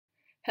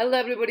Hello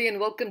everybody and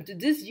welcome to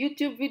this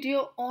YouTube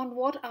video on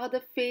what are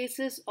the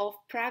phases of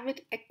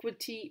private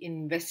equity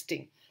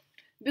investing.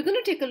 We're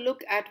going to take a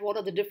look at what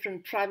are the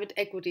different private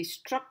equity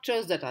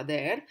structures that are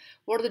there,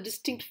 what are the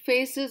distinct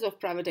phases of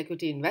private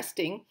equity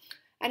investing,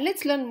 and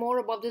let's learn more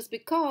about this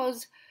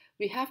because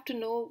we have to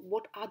know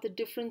what are the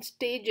different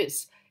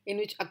stages in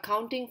which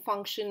accounting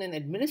function and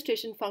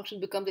administration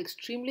function becomes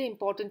extremely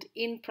important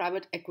in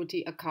private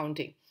equity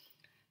accounting.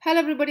 Hello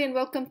everybody and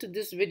welcome to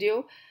this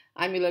video.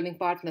 I'm your learning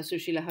partner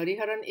Sushila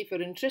Hariharan. If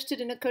you're interested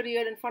in a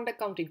career in fund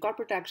accounting,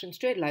 corporate actions,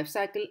 trade life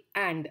cycle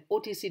and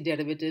OTC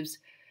derivatives,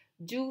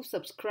 do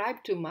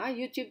subscribe to my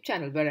YouTube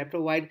channel where I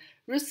provide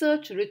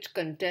research-rich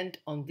content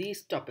on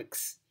these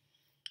topics.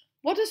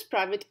 What is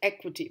private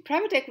equity?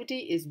 Private equity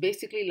is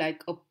basically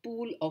like a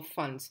pool of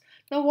funds.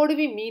 Now, what do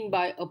we mean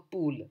by a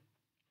pool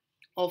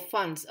of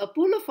funds? A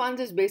pool of funds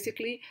is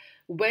basically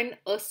when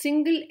a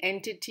single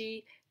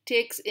entity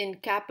takes in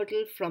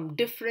capital from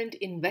different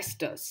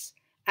investors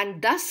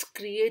and thus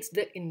creates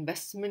the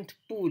investment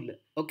pool.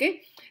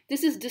 Okay,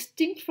 this is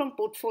distinct from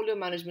portfolio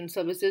management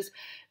services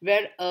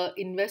where an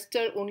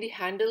investor only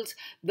handles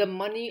the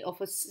money of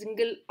a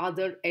single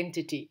other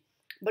entity.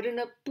 But in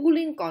a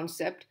pooling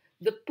concept,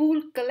 the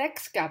pool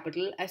collects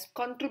capital as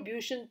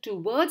contribution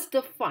towards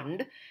the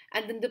fund,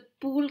 and then the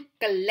pool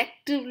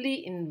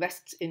collectively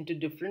invests into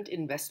different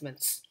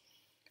investments.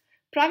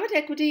 Private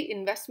equity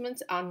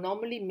investments are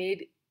normally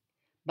made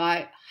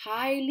by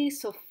highly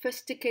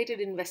sophisticated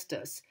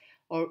investors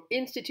or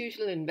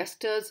institutional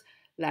investors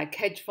like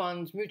hedge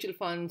funds, mutual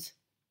funds,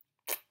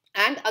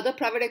 and other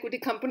private equity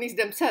companies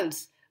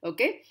themselves.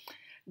 Okay,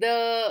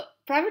 the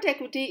private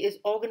equity is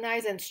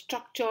organized and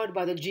structured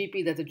by the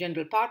GP, that's the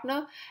general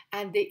partner,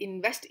 and they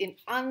invest in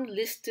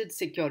unlisted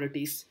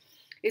securities.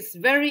 It's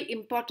very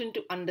important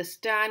to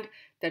understand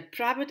that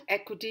private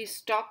equity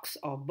stocks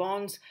or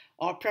bonds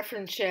or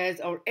preference shares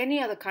or any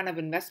other kind of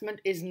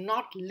investment is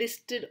not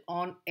listed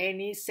on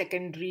any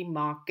secondary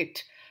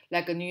market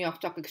like a New York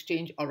Stock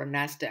Exchange or a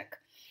NASDAQ.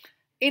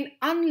 In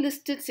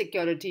unlisted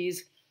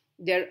securities,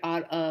 there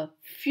are a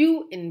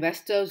few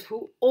investors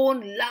who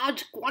own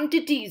large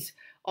quantities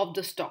of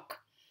the stock.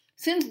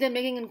 Since they're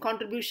making in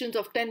contributions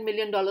of $10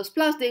 million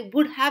plus, they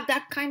would have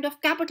that kind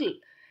of capital.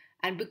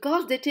 And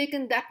because they've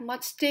taken that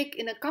much stake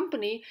in a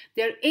company,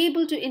 they're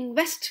able to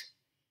invest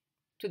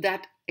to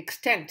that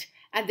extent.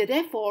 And they're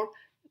therefore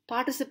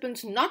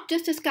participants not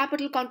just as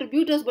capital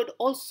contributors, but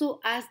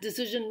also as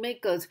decision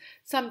makers,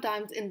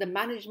 sometimes in the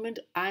management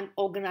and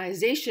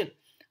organization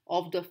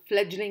of the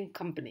fledgling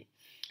company.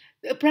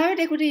 The private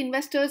equity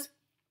investors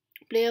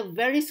play a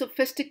very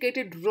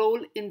sophisticated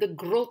role in the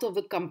growth of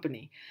the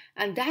company.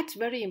 And that's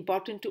very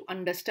important to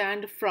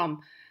understand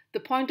from the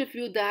point of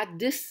view that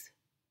this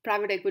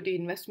private equity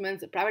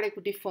investments, a private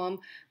equity firm,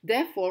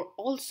 therefore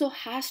also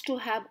has to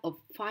have a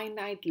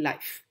finite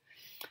life.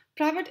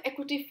 Private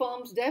equity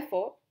firms,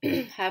 therefore,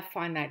 have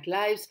finite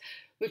lives,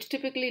 which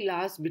typically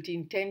last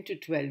between 10 to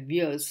 12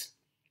 years.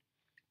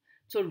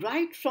 So,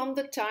 right from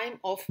the time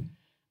of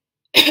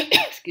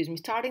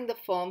starting the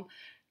firm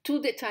to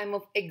the time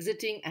of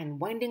exiting and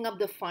winding up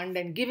the fund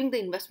and giving the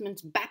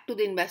investments back to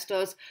the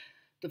investors,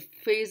 the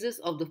phases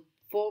of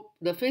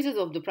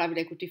the private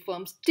equity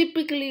firms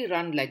typically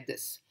run like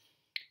this.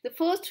 The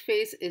first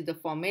phase is the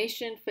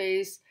formation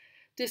phase.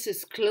 This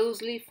is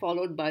closely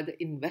followed by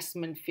the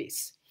investment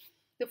phase.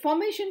 The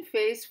formation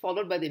phase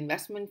followed by the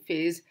investment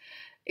phase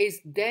is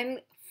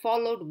then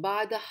followed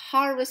by the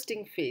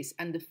harvesting phase,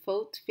 and the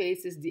fourth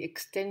phase is the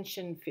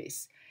extension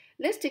phase.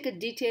 Let's take a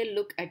detailed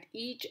look at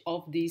each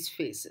of these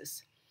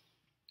phases.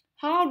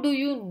 How do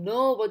you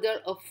know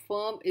whether a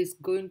firm is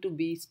going to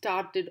be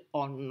started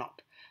or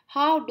not?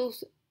 How do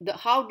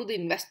the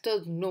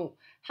investors know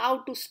how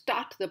to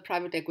start the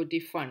private equity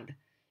fund?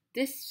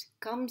 This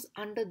comes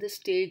under the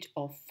stage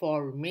of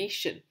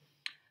formation.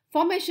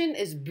 Formation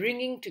is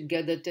bringing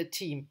together the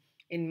team.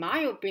 In my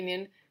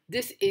opinion,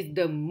 this is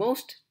the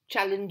most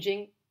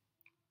challenging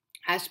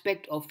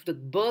aspect of the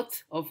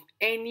birth of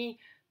any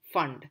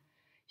fund.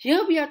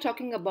 Here we are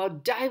talking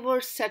about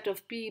diverse set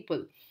of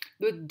people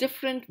with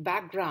different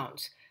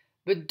backgrounds,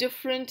 with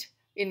different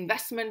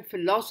investment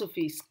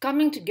philosophies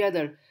coming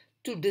together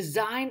to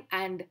design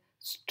and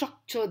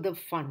structure the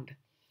fund.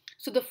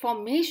 So the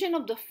formation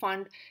of the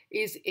fund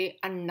is an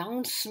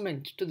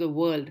announcement to the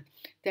world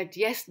that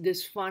yes,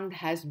 this fund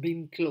has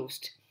been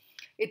closed.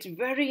 It's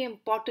very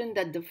important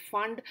that the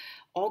fund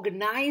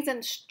organize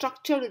and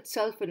structure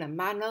itself in a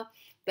manner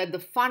that the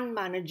fund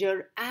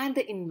manager and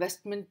the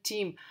investment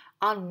team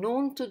are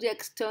known to the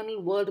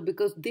external world,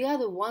 because they are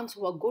the ones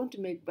who are going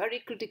to make very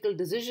critical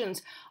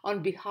decisions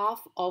on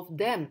behalf of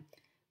them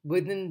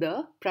within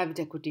the private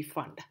equity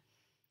fund.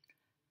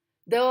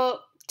 The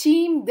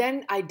team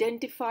then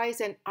identifies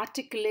and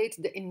articulates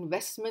the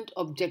investment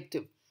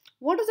objective.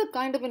 What is the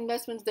kind of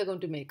investments they're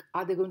going to make?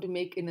 Are they going to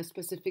make in a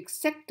specific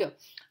sector?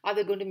 Are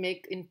they going to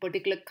make in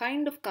particular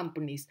kind of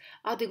companies?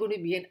 Are they going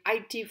to be an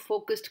IT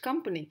focused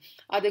company?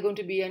 Are they going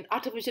to be an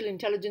artificial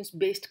intelligence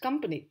based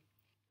company?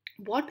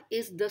 What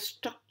is the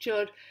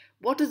structure?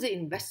 What is the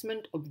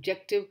investment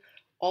objective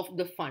of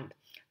the fund?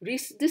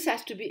 This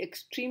has to be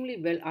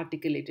extremely well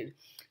articulated.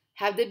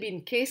 Have there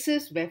been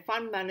cases where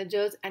fund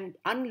managers and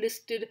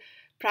unlisted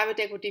private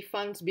equity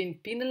funds been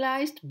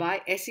penalized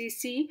by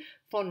SEC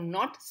for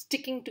not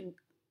sticking to,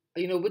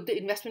 with the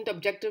investment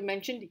objective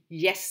mentioned?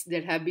 Yes,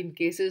 there have been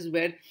cases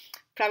where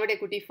private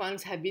equity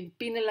funds have been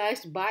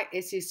penalized by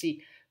SEC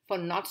for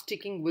not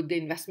sticking with the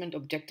investment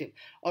objective,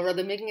 or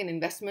rather making an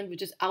investment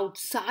which is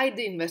outside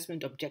the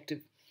investment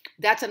objective.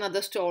 That's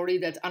another story.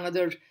 That's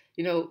another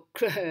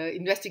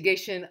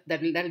investigation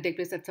that'll take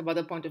place at some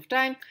other point of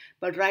time.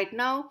 But right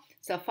now,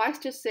 suffice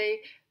to say,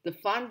 the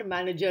fund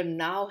manager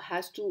now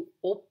has to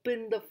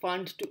open the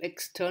fund to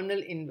external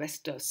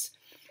investors.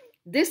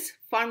 This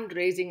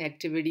fundraising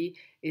activity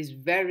is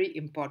very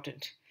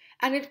important,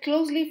 and it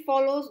closely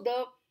follows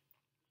the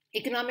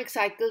economic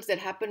cycles that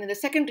happen in the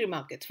secondary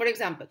markets. For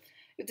example,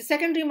 if the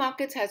secondary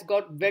markets has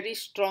got very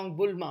strong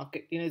bull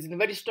market, is in a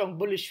very strong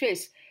bullish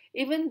phase,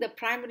 even the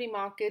primary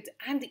markets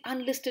and the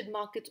unlisted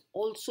markets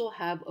also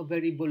have a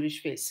very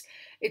bullish phase.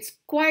 It's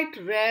quite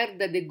rare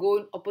that they go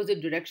in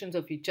opposite directions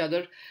of each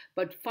other,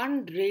 but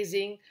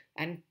fundraising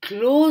and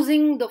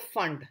closing the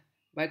fund,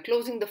 by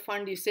closing the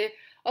fund, you say,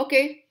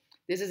 okay,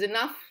 this is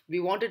enough. We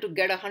wanted to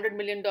get $100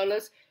 million.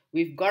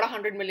 We've got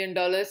 $100 million.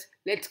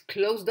 Let's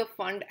close the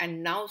fund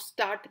and now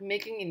start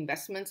making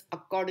investments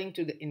according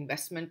to the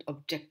investment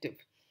objective.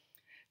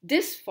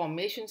 This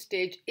formation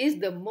stage is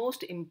the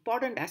most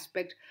important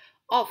aspect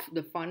of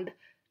the fund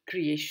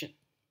creation.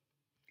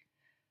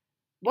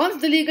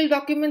 Once the legal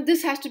document,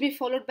 this has to be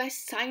followed by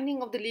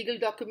signing of the legal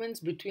documents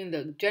between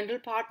the general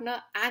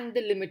partner and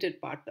the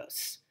limited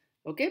partners.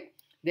 Okay?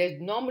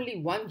 There's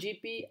normally one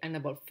GP and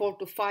about 4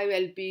 to 5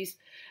 LPs.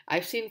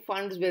 I've seen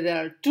funds where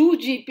there are 2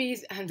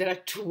 GPs and there are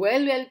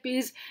 12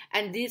 LPs,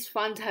 and these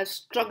funds have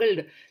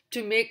struggled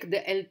to make the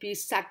LPs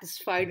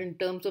satisfied in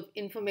terms of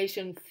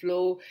information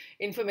flow,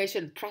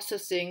 information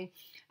processing,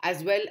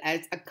 as well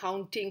as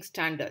accounting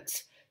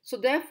standards. So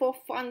therefore,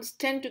 funds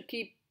tend to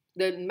keep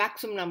the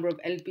maximum number of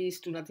LPs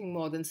to nothing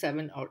more than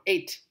 7 or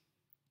 8.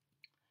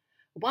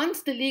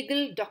 Once the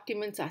legal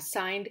documents are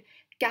signed,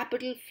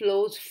 capital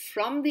flows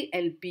from the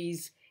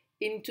LPs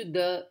into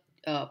the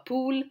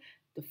pool.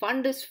 The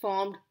fund is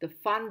formed. The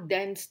fund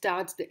then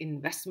starts the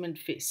investment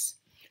phase.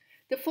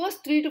 The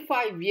first 3 to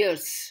 5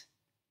 years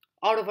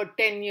out of a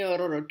 10-year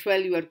or a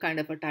 12-year kind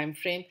of a time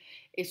frame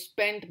is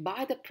spent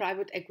by the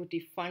private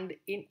equity fund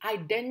in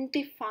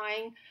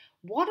identifying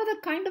what are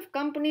the kind of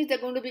companies they're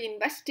going to be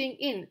investing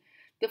in.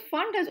 The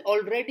fund has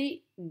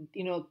already,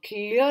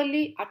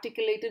 clearly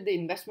articulated the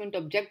investment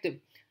objective,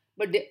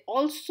 but they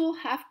also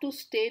have to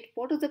state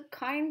what are the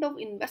kind of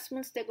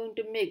investments they're going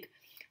to make.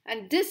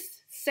 And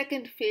this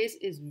second phase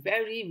is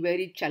very,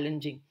 very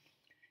challenging.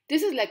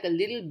 This is like a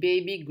little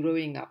baby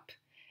growing up.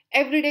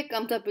 Every day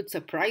comes up with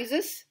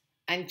surprises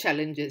and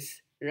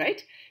challenges,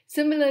 right?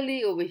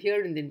 Similarly, over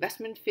here in the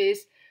investment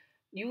phase,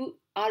 the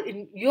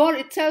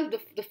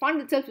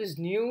fund itself is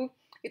new.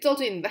 It's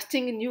also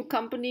investing in new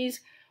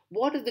companies.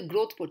 What is the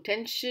growth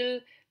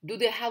potential? Do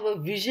they have a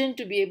vision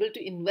to be able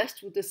to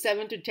invest with a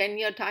 7 to 10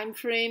 year time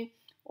frame?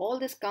 All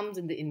this comes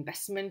in the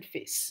investment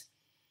phase.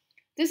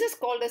 This is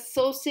called as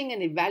sourcing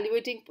and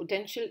evaluating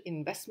potential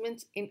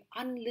investments in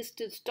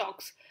unlisted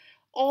stocks.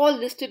 All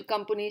listed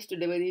companies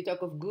today, whether you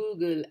talk of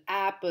Google,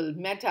 Apple,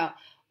 Meta,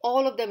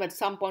 all of them at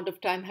some point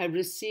of time have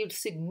received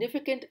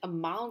significant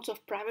amounts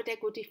of private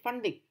equity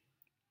funding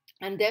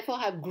and therefore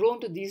have grown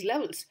to these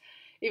levels.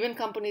 Even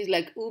companies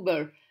like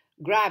Uber,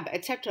 Grab,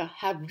 etc.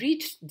 have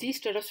reached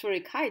these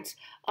stratospheric heights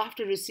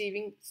after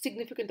receiving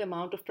significant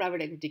amount of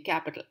private equity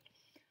capital.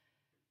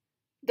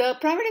 The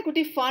private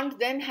equity fund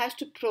then has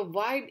to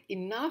provide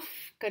enough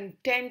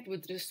content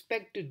with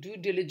respect to due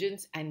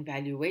diligence and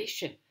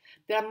valuation.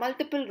 There are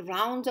multiple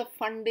rounds of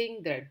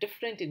funding, there are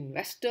different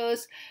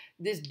investors.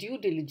 This due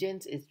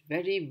diligence is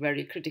very,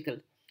 very critical.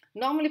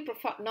 Normally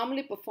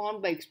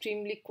performed by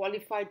extremely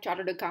qualified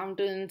chartered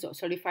accountants or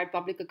certified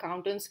public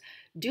accountants,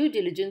 due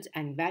diligence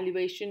and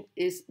valuation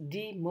is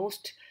the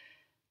most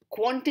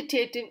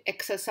quantitative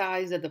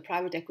exercise that the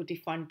private equity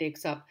fund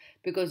takes up,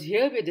 because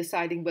here we're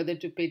deciding whether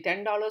to pay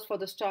 $10 for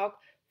the stock,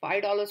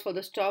 $5 for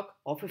the stock,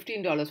 or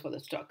 $15 for the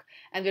stock.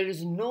 And there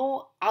is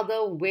no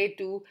other way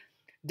to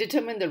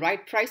determine the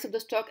right price of the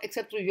stock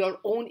except through your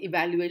own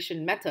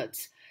evaluation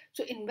methods.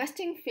 So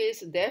investing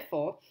phase,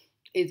 therefore,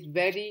 is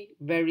very,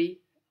 very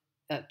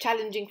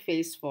challenging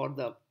phase for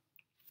the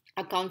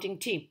accounting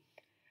team.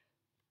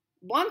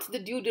 Once the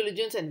due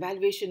diligence and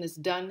valuation is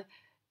done,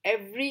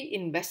 every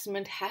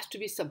investment has to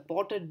be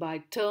supported by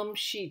term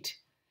sheet.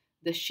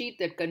 The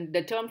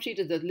term sheet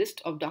is the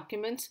list of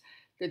documents,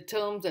 the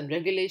terms and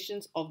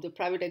regulations of the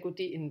private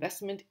equity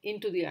investment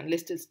into the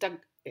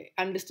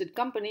unlisted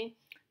company,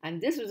 and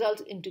this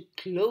results into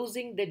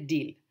closing the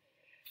deal.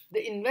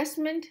 The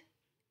investment,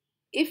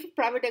 if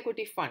private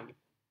equity fund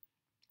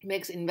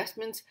makes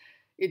investments,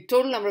 the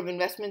total number of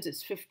investments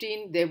is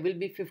 15, there will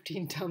be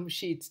 15 term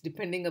sheets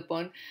depending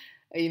upon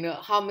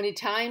how many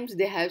times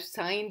they have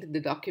signed the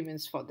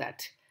documents for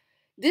that.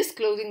 This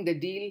closing the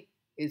deal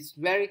is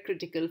very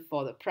critical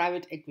for the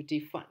private equity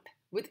fund.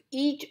 with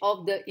each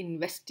of the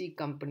investee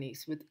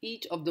companies, with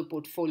each of the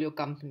portfolio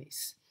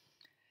companies.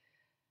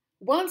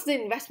 Once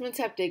the investments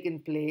have taken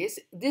place,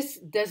 this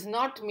does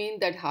not mean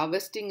that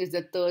harvesting is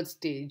the third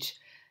stage.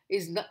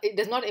 It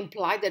does not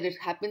imply that it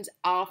happens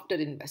after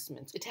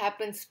investments. It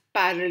happens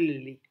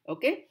parallelly,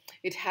 okay?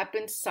 It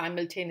happens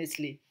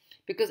simultaneously.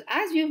 Because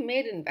as you've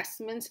made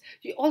investments,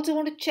 you also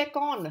want to check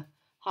on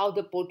how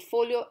the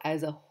portfolio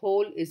as a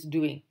whole is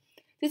doing.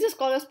 This is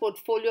called as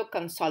portfolio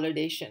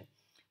consolidation.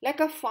 Like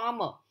a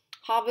farmer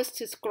harvests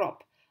his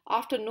crop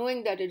after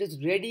knowing that it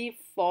is ready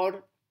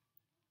for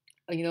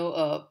you know,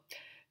 uh,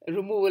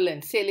 removal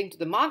and selling to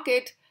the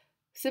market.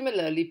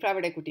 Similarly,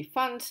 private equity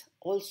funds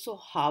also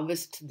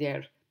harvest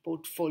their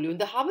portfolio. In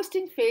the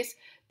harvesting phase,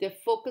 they're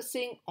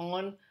focusing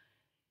on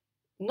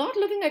not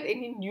looking at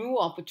any new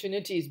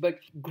opportunities, but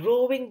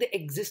growing the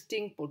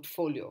existing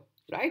portfolio,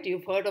 right?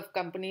 You've heard of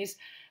companies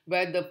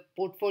where the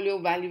portfolio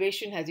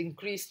valuation has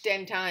increased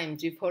 10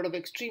 times. You've heard of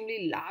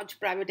extremely large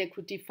private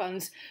equity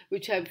funds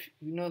which have,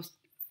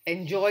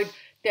 enjoyed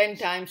 10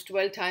 times,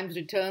 12 times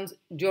returns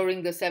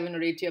during the 7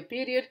 or 8 year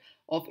period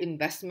of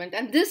investment.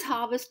 And this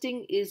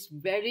harvesting is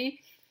very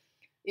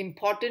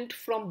important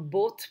from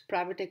both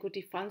private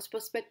equity funds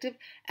perspective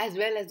as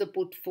well as the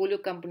portfolio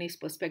companies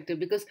perspective,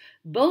 because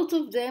both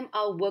of them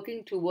are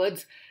working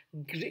towards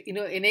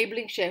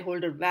enabling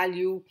shareholder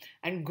value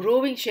and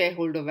growing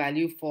shareholder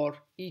value for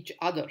each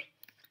other.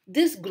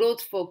 This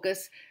growth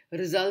focus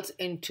results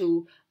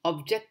into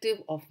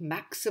objective of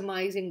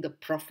maximizing the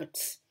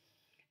profits.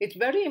 It's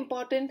very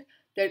important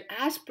that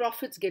as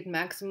profits get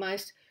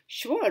maximized,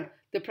 sure,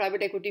 the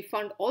private equity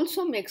fund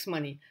also makes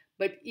money,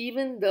 but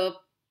even the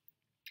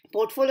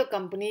portfolio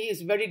company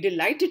is very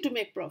delighted to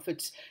make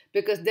profits,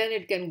 because then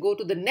it can go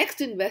to the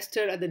next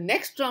investor at the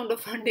next round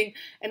of funding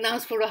and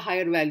ask for a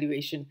higher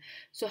valuation.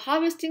 So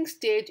harvesting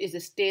stage is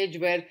a stage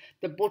where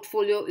the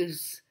portfolio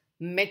is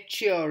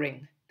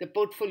maturing. The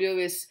portfolio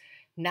is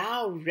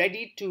now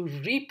ready to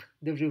reap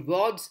the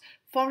rewards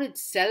for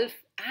itself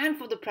and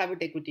for the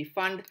private equity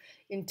fund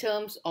in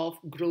terms of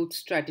growth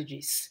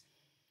strategies.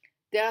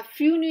 There are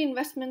few new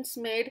investments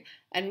made,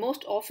 and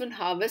most often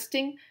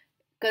harvesting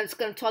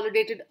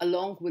consolidated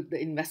along with the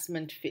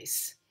investment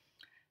phase.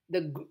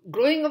 The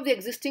growing of the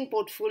existing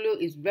portfolio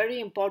is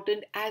very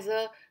important as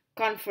a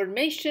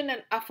confirmation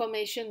and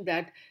affirmation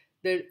that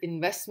the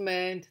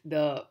investment,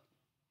 the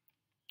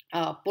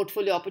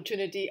portfolio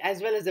opportunity,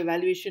 as well as the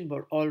valuation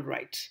were all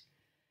right.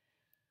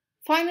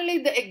 Finally,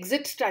 the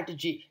exit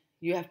strategy.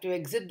 You have to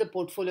exit the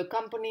portfolio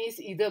companies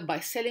either by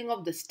selling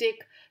off the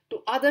stake to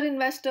other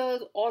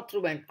investors or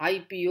through an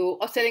IPO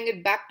or selling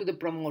it back to the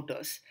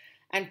promoters.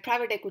 And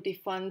private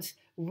equity funds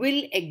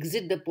will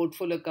exit the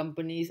portfolio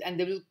companies and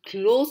they will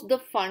close the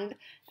fund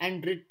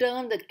and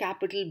return the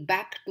capital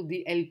back to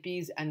the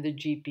LPs and the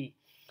GP.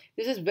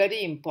 This is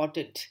very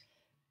important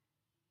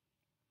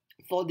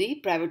for the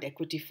private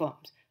equity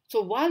firms.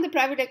 So while the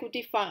private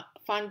equity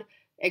fund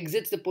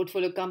exits the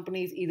portfolio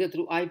companies either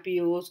through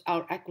IPOs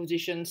or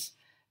acquisitions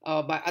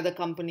by other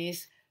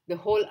companies, the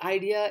whole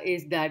idea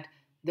is that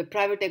the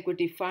private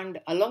equity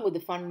fund, along with the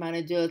fund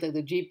managers like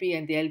the GP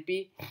and the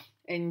LP,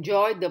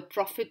 enjoy the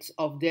profits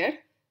of their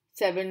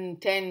 7,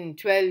 10,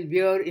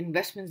 12-year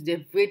investments.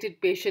 They've waited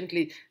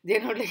patiently.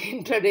 They're not like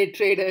intraday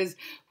traders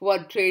who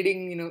are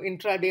trading,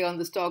 intraday on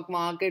the stock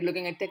market,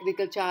 looking at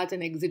technical charts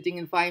and exiting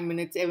in 5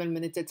 minutes, 7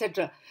 minutes,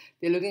 etc.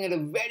 They're looking at a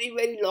very,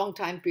 very long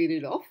time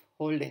period of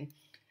holding.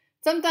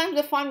 Sometimes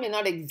the fund may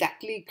not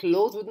exactly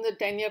close within the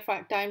 10-year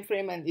time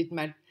frame, and it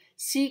might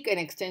seek an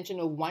extension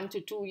of 1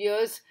 to 2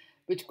 years,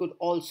 which could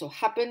also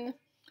happen.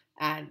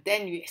 And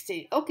then you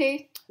say,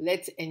 okay,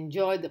 let's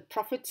enjoy the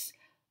profits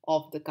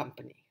of the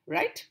company,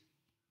 right?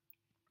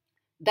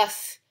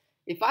 Thus,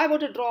 if I were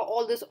to draw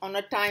all this on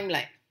a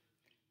timeline,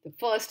 the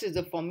first is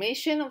the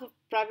formation of the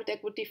private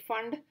equity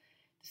fund. The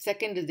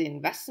second is the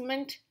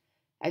investment.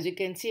 As you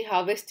can see,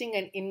 harvesting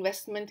and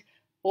investment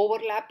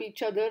overlap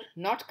each other,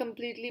 not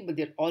completely, but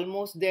they're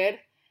almost there.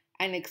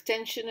 And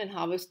extension and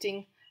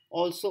harvesting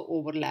also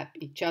overlap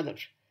each other.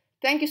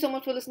 Thank you so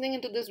much for listening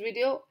into this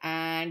video,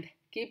 and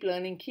keep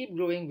learning, keep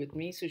growing with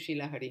me,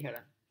 Sushila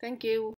Hariharan. Thank you.